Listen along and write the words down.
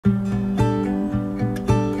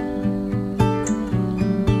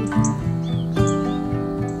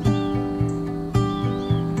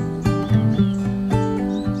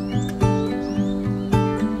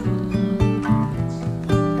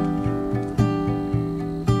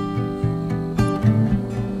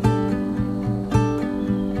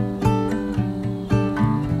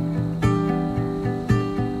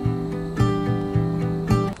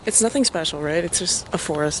It's nothing special, right? It's just a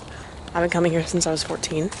forest. I've been coming here since I was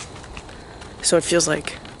 14. So it feels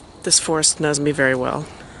like this forest knows me very well.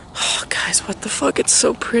 Oh, guys, what the fuck? It's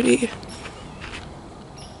so pretty.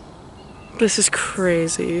 This is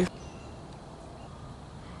crazy. I'm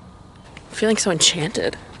feeling so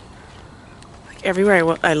enchanted. Like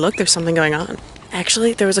everywhere I look, there's something going on.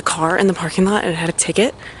 Actually, there was a car in the parking lot and it had a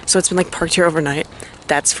ticket, so it's been like parked here overnight.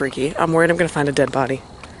 That's freaky. I'm worried I'm gonna find a dead body.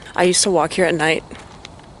 I used to walk here at night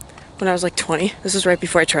when I was like 20. This was right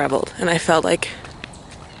before I traveled, and I felt like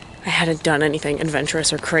I hadn't done anything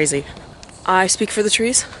adventurous or crazy. I speak for the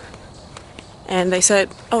trees, and they said,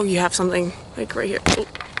 oh, you have something like right here. Oh,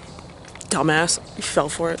 dumbass, you fell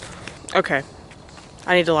for it. Okay,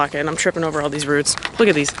 I need to lock in. I'm tripping over all these roots. Look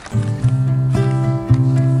at these.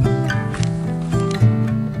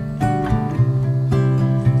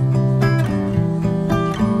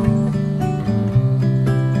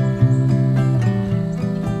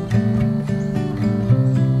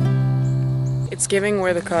 It's giving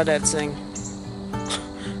where the crawdads sing.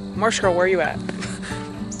 Marsh girl, where are you at?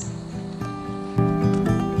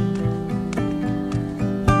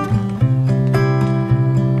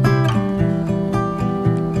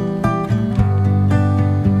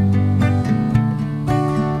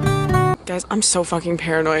 Guys, I'm so fucking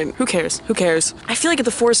paranoid. Who cares? Who cares? I feel like the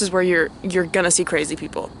forest is where you're gonna see crazy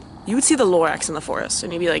people. You would see the Lorax in the forest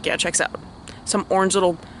and you'd be like, yeah, checks out. Some orange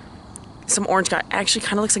guy. Actually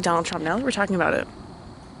kind of looks like Donald Trump now that we're talking about it.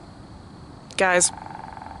 Guys,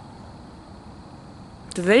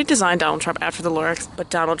 did they design Donald Trump after the Lorax? But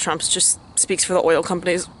Donald Trump just speaks for the oil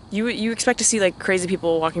companies. You expect to see like crazy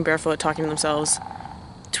people walking barefoot, talking to themselves,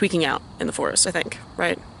 tweaking out in the forest, I think,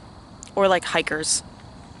 right? Or like hikers.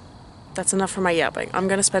 That's enough for my yapping. I'm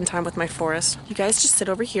gonna spend time with my forest. You guys just sit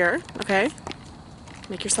over here, okay?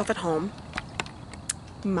 Make yourself at home.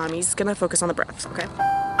 Mommy's gonna focus on the breaths, okay?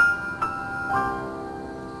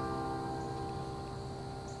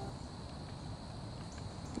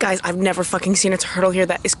 Guys, I've never fucking seen a turtle here.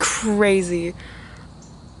 That is crazy.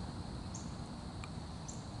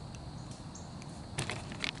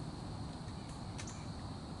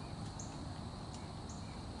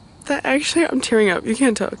 That actually, I'm tearing up. You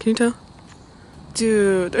can't tell. Can you tell?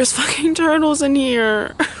 Dude, there's fucking turtles in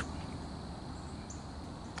here.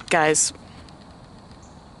 Guys.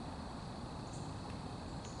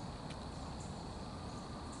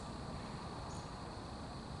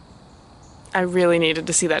 I really needed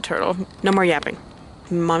to see that turtle. No more yapping.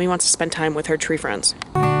 Mommy wants to spend time with her tree friends.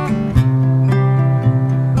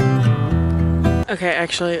 Okay,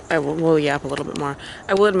 actually, we'll yap a little bit more.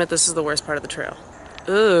 I will admit this is the worst part of the trail.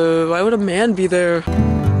 Ugh, why would a man be there?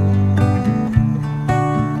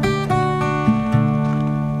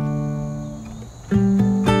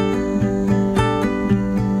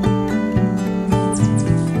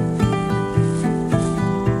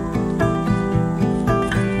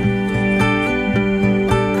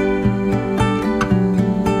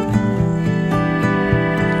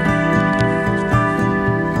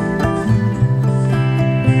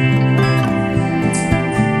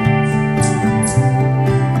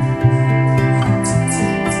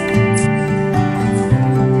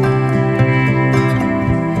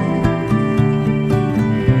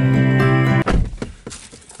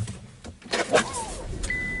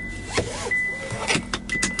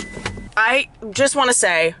 I just want to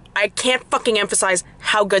say, I can't fucking emphasize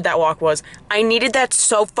how good that walk was. I needed that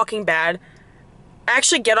so fucking bad.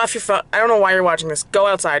 Actually, get off your phone. I don't know why you're watching this. Go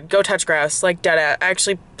outside. Go touch grass. Like, deadass.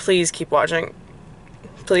 Actually, please keep watching.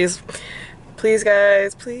 Please. Please,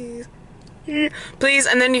 guys. Please. Please,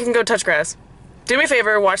 and then you can go touch grass. Do me a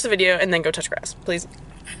favor, watch the video, and then go touch grass. Please.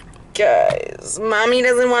 Guys, Mommy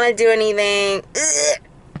doesn't want to do anything. Ugh.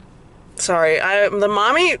 Sorry,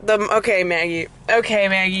 okay, Maggie. Okay,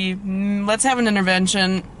 Maggie, let's have an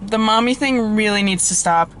intervention. The mommy thing really needs to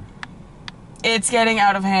stop. It's getting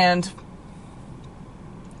out of hand.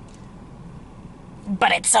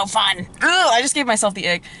 But it's so fun. Ugh, I just gave myself the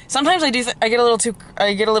ick. Sometimes I get a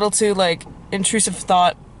little too, like, intrusive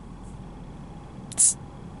thought.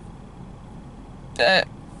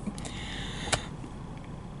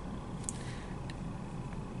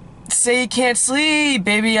 Say you can't sleep,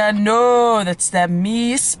 baby, I know. That's that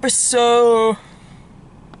me espresso.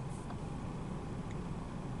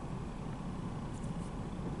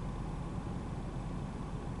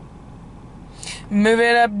 Move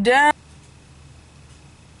it up, down.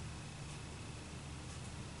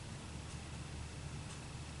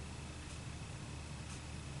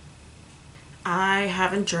 I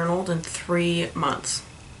haven't journaled in 3 months.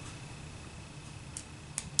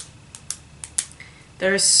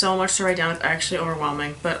 There is so much to write down, it's actually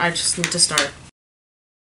overwhelming, but I just need to start.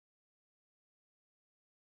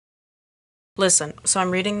 Listen, so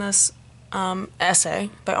I'm reading this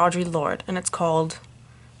essay by Audre Lorde, and it's called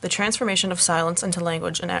The Transformation of Silence into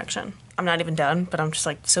Language and Action. I'm not even done, but I'm just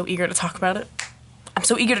like so eager to talk about it. I'm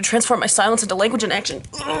so eager to transform my silence into language and action.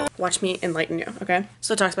 Watch me enlighten you, okay?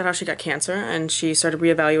 So it talks about how she got cancer, and she started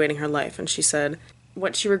reevaluating her life, and she said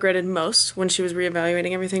what she regretted most when she was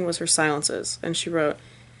reevaluating everything was her silences. And she wrote,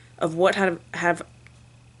 of what had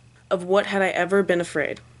I ever been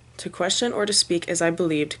afraid? To question or to speak as I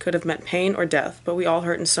believed could have meant pain or death, but we all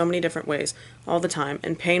hurt in so many different ways, all the time,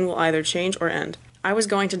 and pain will either change or end. I was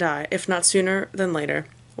going to die, if not sooner than later,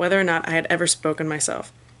 whether or not I had ever spoken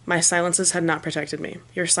myself. My silences had not protected me.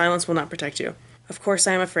 Your silence will not protect you. Of course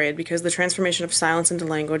I am afraid, because the transformation of silence into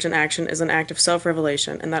language and action is an act of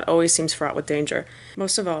self-revelation, and that always seems fraught with danger.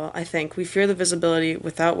 Most of all, I think, we fear the visibility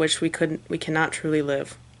without which we cannot truly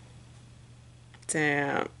live.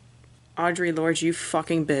 Damn. Audre Lorde, you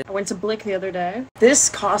fucking bitch. I went to Blick the other day. This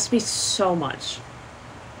cost me so much.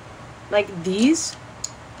 Like, these,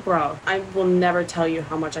 bro, I will never tell you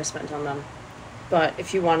how much I spent on them. But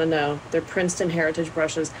if you want to know, they're Princeton Heritage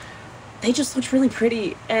brushes. They just looked really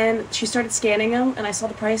pretty. And she started scanning them, and I saw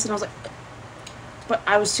the price, and I was like, but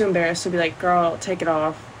I was too embarrassed to be like, girl, take it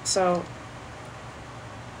off. So,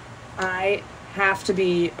 I have to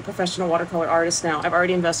be a professional watercolor artist now. I've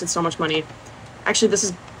already invested so much money. Actually, this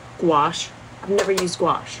is gouache. I've never used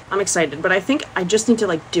gouache. I'm excited, but I think I just need to,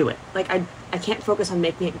 like, do it. Like, I can't focus on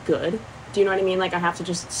making it good. Do you know what I mean? Like, I have to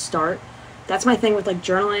just start. That's my thing with, like,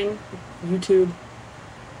 journaling, YouTube,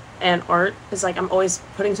 and art, is, like, I'm always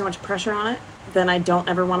putting so much pressure on it, then I don't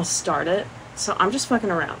ever want to start it. So I'm just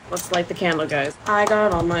fucking around. Let's light the candle, guys. I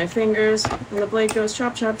got all my fingers, and the blade goes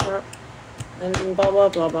chop, chop, chop. And blah blah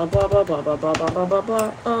blah blah blah blah blah blah blah blah blah blah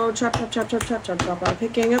blah. Oh, chop chop chop chop chop chop chop. I'm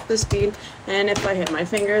picking up the speed, and if I hit my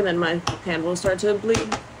finger, then my hand will start to bleed.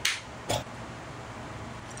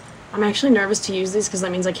 I'm actually nervous to use these because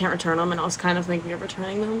that means I can't return them, and I was kind of thinking of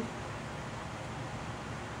returning them.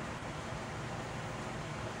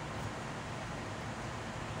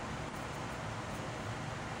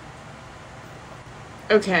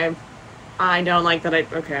 Okay, I don't like that.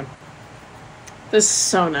 Okay, this is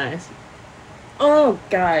so nice. Oh,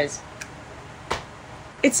 guys.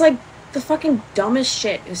 It's like the fucking dumbest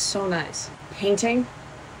shit is so nice. Painting,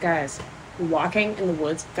 guys. Walking in the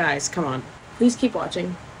woods, guys, come on. Please keep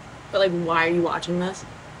watching. But, like, why are you watching this?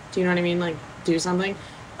 Do you know what I mean? Like, do something.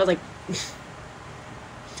 But, like,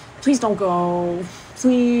 please don't go.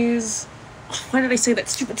 Please. Why did I say that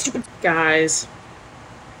stupid? Guys.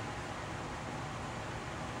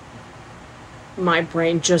 My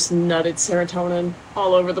brain just nutted serotonin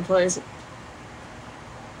all over the place.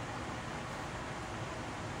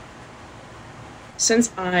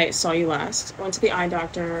 Since I saw you last, I went to the eye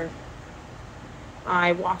doctor,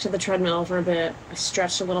 I walked to the treadmill for a bit, I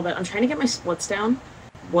stretched a little bit. I'm trying to get my splits down.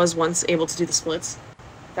 Was once able to do the splits.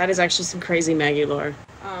 That is actually some crazy Maggie lore.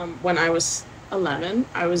 When I was 11,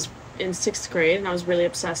 I was in 6th grade, and I was really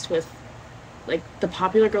obsessed with, like, the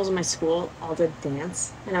popular girls in my school all did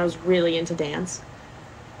dance, and I was really into dance.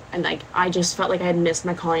 And, like, I just felt like I had missed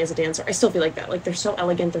my calling as a dancer. I still feel like that. Like, they're so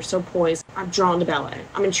elegant, they're so poised. I'm drawn to ballet.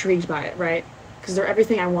 I'm intrigued by it, right? Because they're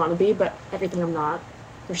everything I want to be, but everything I'm not.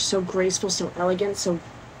 They're so graceful, so elegant, so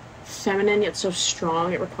feminine, yet so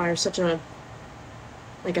strong. It requires such a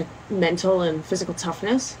mental and physical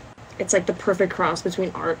toughness. It's like the perfect cross between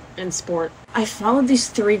art and sport. I followed these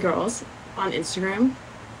 3 girls on Instagram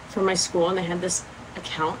from my school, and they had this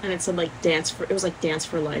account, and it said, like, Dance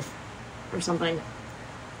for Life or something.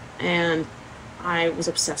 And I was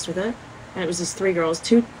obsessed with it. And it was these 3 girls,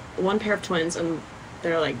 one pair of twins, and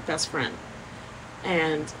they're, like, best friend.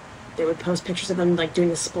 And they would post pictures of them, like, doing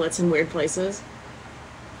the splits in weird places.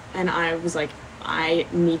 And I was like, I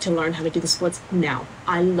need to learn how to do the splits now.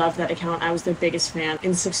 I love that account. I was their biggest fan.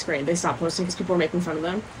 In 6th grade, they stopped posting because people were making fun of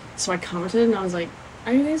them. So I commented, and I was like,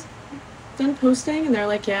 are you guys done posting? And they're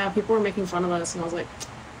like, yeah, people were making fun of us. And I was like,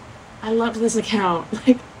 I loved this account.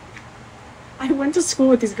 Like, I went to school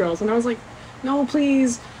with these girls, and I was like, no,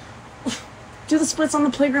 please, do the splits on the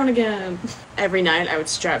playground again. Every night I would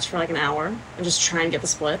stretch for like an hour and just try and get the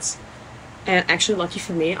splits. And actually, lucky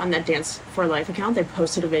for me, on that Dance for Life account, they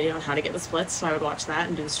posted a video on how to get the splits, so I would watch that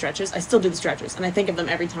and do the stretches. I still do the stretches, and I think of them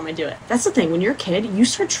every time I do it. That's the thing, when you're a kid, you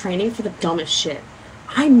start training for the dumbest shit.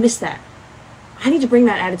 I miss that. I need to bring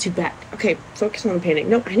that attitude back. Okay, focus on the painting.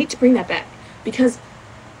 No, I need to bring that back. Because,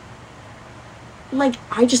 like,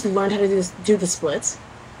 I just learned how to do the splits,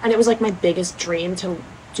 and it was like my biggest dream to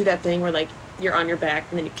do that thing where, like, you're on your back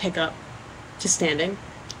and then you kick up to standing.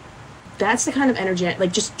 That's the kind of energy,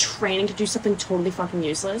 like, just training to do something totally fucking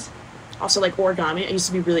useless. Also, like, origami. I used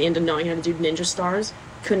to be really into knowing how to do ninja stars.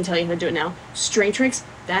 Couldn't tell you how to do it now. String tricks,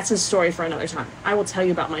 that's a story for another time. I will tell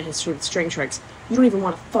you about my history with string tricks. You don't even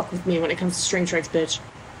want to fuck with me when it comes to string tricks, bitch.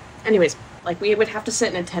 Anyways, like, we would have to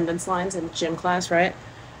sit in attendance lines in gym class, right?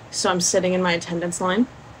 So I'm sitting in my attendance line,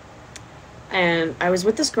 and I was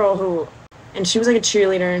with this girl who, and she was like a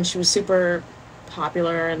cheerleader, and she was super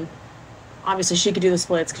popular, and obviously she could do the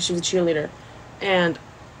splits because she was a cheerleader. And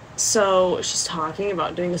so she's talking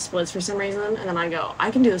about doing the splits for some reason, and then I go,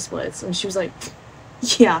 I can do the splits. And she was like,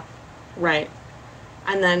 yeah, right.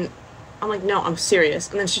 And then I'm like, no, I'm serious.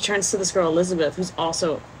 And then she turns to this girl, Elizabeth, who's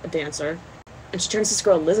also a dancer. And she turns to this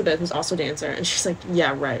girl, Elizabeth, who's also a dancer, and she's like,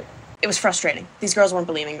 yeah, right. It was frustrating. These girls weren't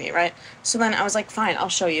believing me, right? So then I was like, fine, I'll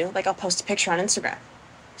show you. Like, I'll post a picture on Instagram.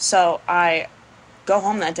 So I go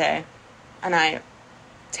home that day, and I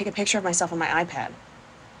take a picture of myself on my iPad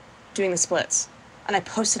doing the splits. And I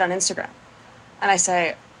post it on Instagram. And I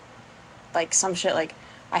say, like, some shit like,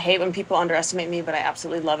 I hate when people underestimate me, but I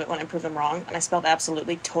absolutely love it when I prove them wrong. And I spelled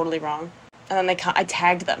absolutely totally wrong. And then I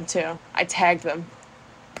tagged them, too. I tagged them.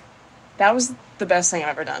 That was the best thing I've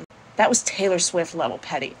ever done. That was Taylor Swift level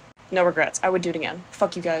petty. No regrets. I would do it again.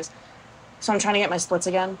 Fuck you guys. So I'm trying to get my splits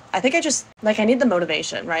again. I think I just, like, I need the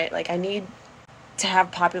motivation, right? Like, I need to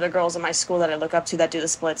have popular girls in my school that I look up to that do the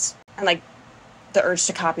splits. And, like, the urge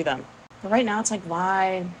to copy them. But right now, it's like,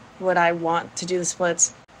 why would I want to do the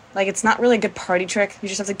splits? Like, it's not really a good party trick. You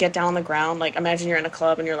just have to get down on the ground. Like, imagine you're in a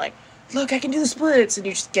club and you're like, look, I can do the splits. And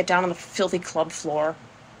you just get down on the filthy club floor.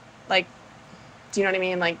 Like, do you know what I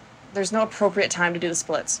mean? Like, there's no appropriate time to do the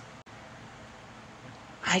splits.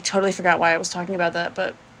 I totally forgot why I was talking about that,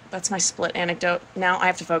 but that's my split anecdote. Now I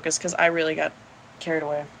have to focus because I really got carried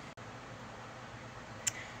away.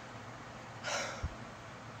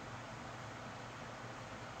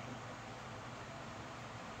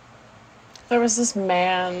 There was this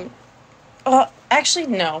man... Oh, actually,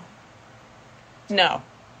 no. No.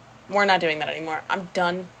 We're not doing that anymore. I'm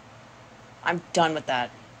done. I'm done with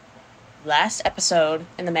that. Last episode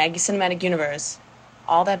in the Maggie Cinematic Universe,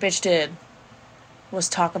 all that bitch did was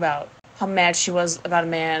talk about how mad she was about a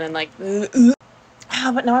man and like,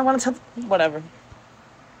 but now I want to tell... Whatever.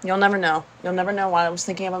 You'll never know. You'll never know why I was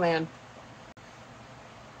thinking of a man.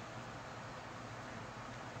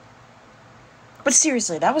 But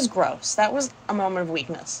seriously, that was gross. That was a moment of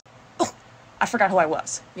weakness. Oh, I forgot who I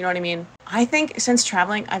was. You know what I mean? I think since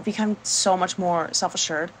traveling, I've become so much more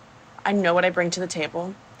self-assured. I know what I bring to the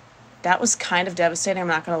table. That was kind of devastating, I'm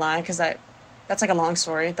not gonna lie, because that's like a long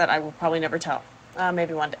story that I will probably never tell.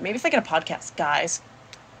 Maybe one day. Maybe if I get a podcast.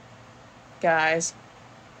 Guys.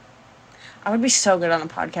 I would be so good on a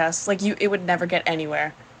podcast. Like, it would never get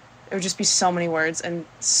anywhere. It would just be so many words and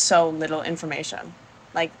so little information.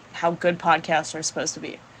 Like, how good podcasts are supposed to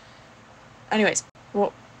be. Anyways,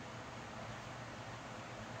 well,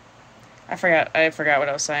 I forgot what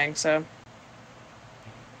I was saying, so.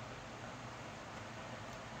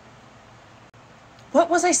 What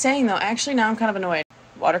was I saying, though? Actually, now I'm kind of annoyed.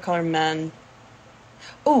 Watercolor men.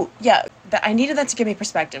 Oh, yeah, I needed that to give me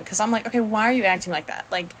perspective, because I'm like, okay, why are you acting like that?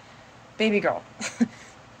 Like, baby girl.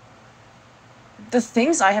 The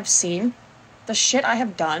things I have seen, the shit I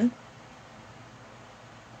have done,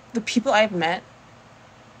 the people I have met,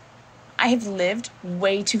 I have lived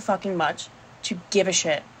way too fucking much to give a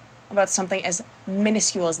shit about something as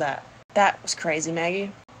minuscule as that. That was crazy,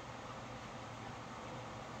 Maggie.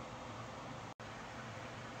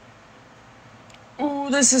 Ooh,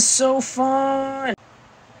 this is so fun!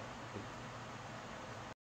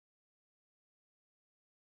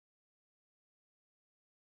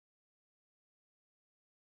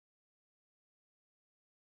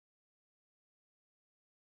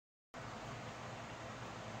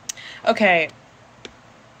 Okay.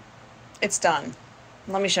 It's done.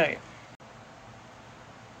 Let me show you.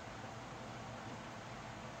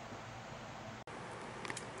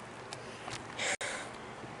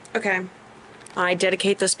 Okay. I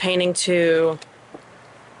dedicate this painting to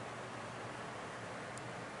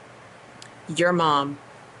your mom.